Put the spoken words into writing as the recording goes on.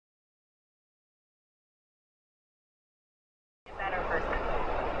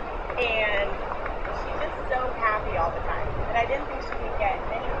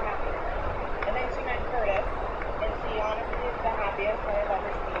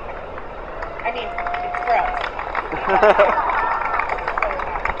I mean, it's gross.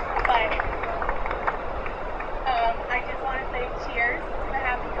 But I just want to say cheers to the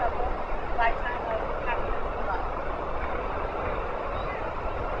happy couple. Lifetime of happiness and love.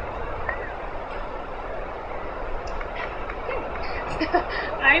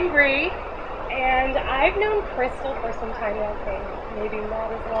 I'm Bree, and I've known Crystal for some time now, okay, maybe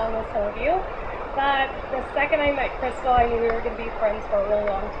not as long as some of you, but the second I met Crystal, I knew we were going to be friends for a really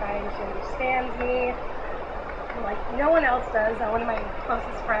long time. She understands me like no one else does. I'm one of my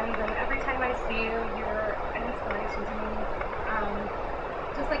closest friends, and every time I see you, you're an inspiration to me.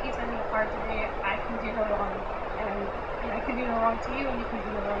 Just like you said in the card today, I can do no wrong, and I can do no wrong to you, and you can do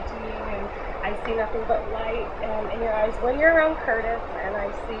no wrong to me, and I see nothing but light in your eyes when you're around Curtis, and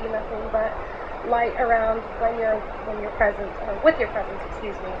I see nothing but light around when you're present, or with your presence,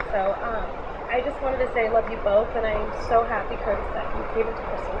 excuse me. So I just wanted to say I love you both, and I'm so happy, Curtis, that you came into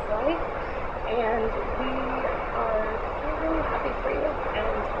Crystal's life, and we are really happy for you, and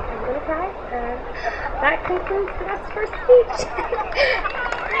I'm going to cry, and that concludes the rest of our speech.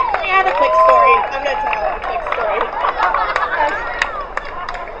 I have a quick story. I'm going to tell a quick story.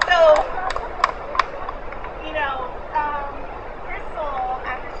 So, Crystal,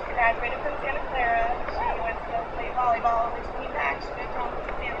 after she graduated from Santa Clara, she went to go play volleyball. When she came back, she moved home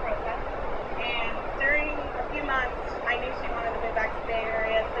to Santa Rosa. And during a few months, I knew she wanted to move back to the Bay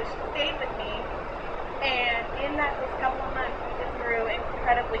Area, so she stayed with me. And in those couple of months, we just grew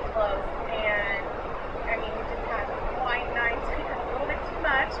incredibly close. And, I mean, we just had wine nights, a little bit too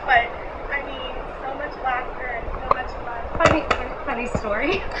much, but, I mean, so much laughter and so much fun. Funny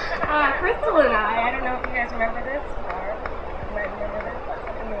story. Crystal and I don't know if you guys remember this, or you might remember this.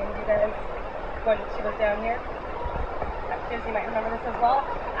 I mean, you guys, when she was down here, you might remember this as well.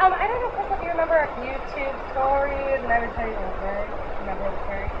 I don't know, Crystal, if you remember our YouTube stories, and I would tell you, right? Remember the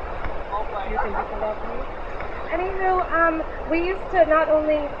story? You think this is all for me? Anywho, we used to not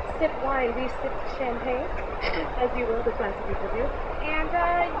only sip wine, we sipped champagne, as you will, the classic people do. And,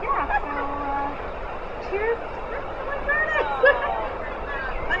 yeah, so, cheers.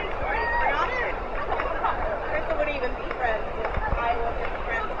 Funny story. Crystal wouldn't even be friends if I wasn't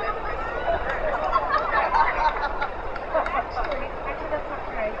friends with Crystal first. Actually, that's not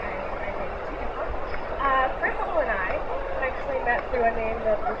true. I Crystal and I actually met through a name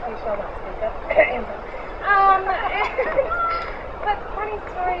that we shall not speak of. But funny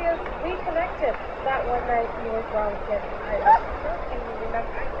story is, we connected that one night you were drunk, and I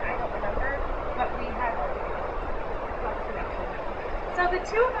don't remember, but we had a connection. So the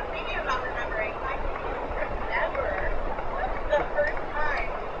two of us, Speaking about remembering, I can remember the first time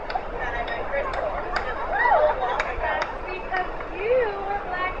that I met Crystal. It was just so long ago. because you were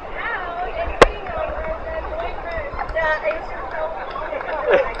blacked out and being over as that boyfriend. Yeah, it was just so long ago.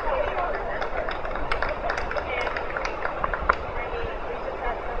 I can't even remember. And, I mean, we just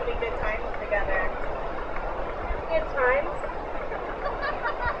had so many good times together. Good times.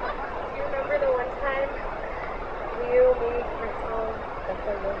 You remember the one time you, me, Crystal,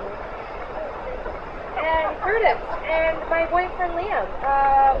 and Curtis, and my boyfriend Liam.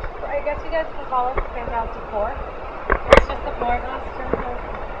 I guess you guys can call us Fantastic Four. It's just the four of us.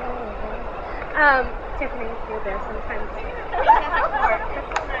 Tiffany, you're there sometimes. Fantastic Four.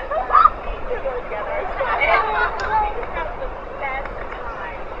 Crystal and I go together. And we just have the best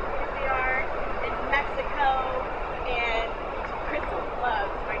time. Here we are in Mexico, and Crystal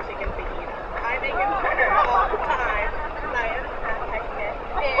loves my chicken fajitas. I make them for her all the time. I am not texting it.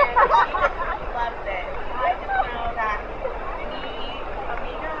 And she just loves it. I just know that we,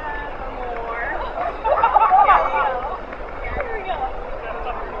 amiga, amor. Here we go.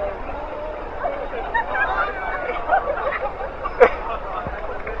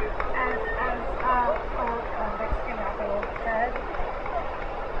 Mexican rapper said,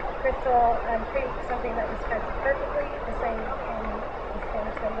 Crystal created something that was fed perfectly, the same in the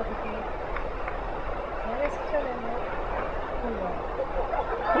Spanish language would be, "Eres chileno."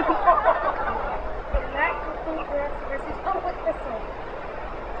 And that concludes the rest of our speech. Oh, wait, Crystal.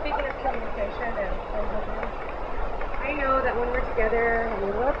 Speaking of communication and I know that when we're together and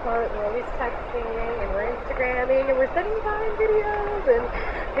we're apart, we're always texting and we're Instagramming and we're sending Vine videos and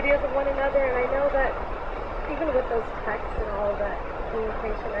videos of one another, and I know that even with those texts and all of that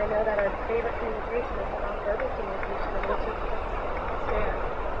communication, I know that our favorite communication is the nonverbal communication, in which is just stare.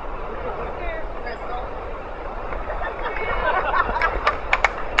 We could just stare. Crystal.